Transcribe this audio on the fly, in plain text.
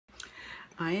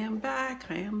I am back,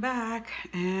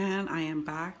 and I am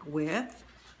back with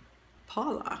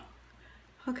Paula.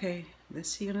 Okay,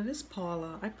 this unit is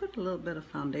Paula. I put a little bit of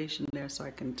foundation there so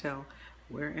I can tell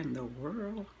where in the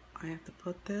world I have to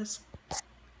put this.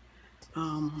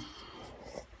 On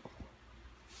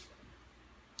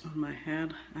my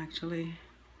head, actually,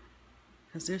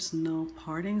 because there's no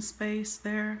parting space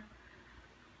there.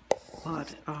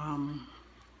 But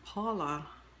Paula,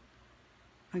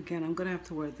 again, I'm gonna have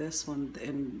to wear this one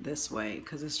in this way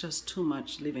because it's just too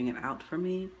much leaving it out for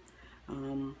me.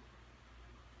 I'll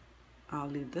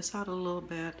leave this out a little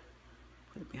bit,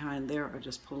 put it behind there, or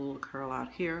just pull a little curl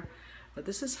out here. But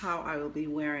this is how I will be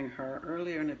wearing her.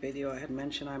 Earlier in the video I had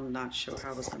mentioned I'm not sure how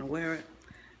I was gonna wear it,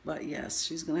 but yes,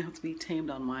 she's gonna have to be tamed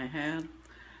on my head.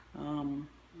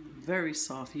 Very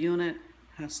soft unit,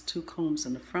 has 2 combs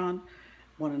in the front,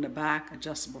 1 in the back,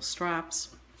 adjustable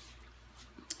straps,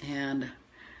 and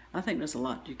I think there's a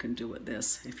lot you can do with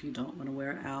this if you don't want to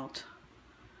wear it out.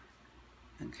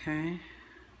 Okay,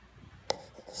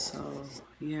 so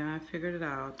yeah, I figured it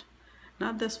out.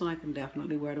 Not this one, I can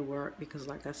definitely wear to work because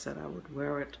like I said, I would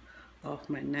wear it off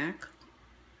my neck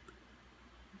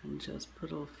and just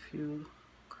put a few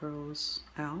curls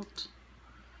out.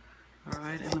 All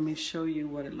right, and let me show you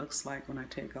what it looks like when I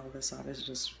take all this out. It's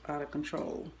just out of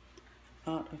control,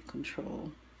 out of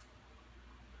control.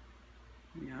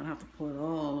 Yeah, I'd have to pull it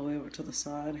all the way over to the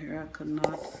side here. I could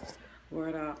not wear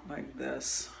it out like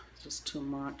this. It's just too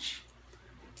much.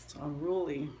 It's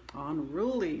unruly,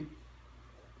 unruly,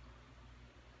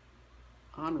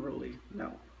 unruly,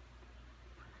 no.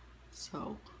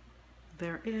 So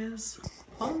there is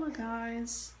Paula,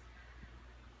 guys.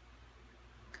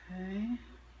 Okay.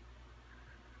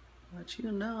 Let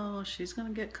you know she's gonna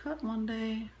get cut one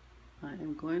day. I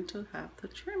am going to have to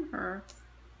trim her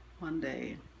one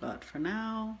day, but for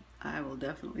now I will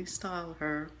definitely style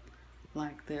her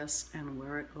like this and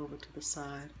wear it over to the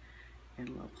side in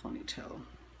a little ponytail.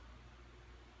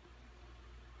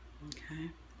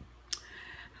 Okay,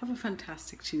 have a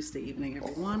fantastic Tuesday evening,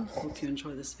 everyone. Hope you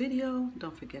enjoy this video.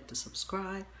 Don't forget to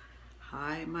subscribe.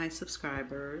 Hi my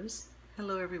subscribers.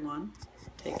 Hello everyone,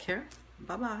 take care.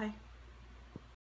 Bye bye.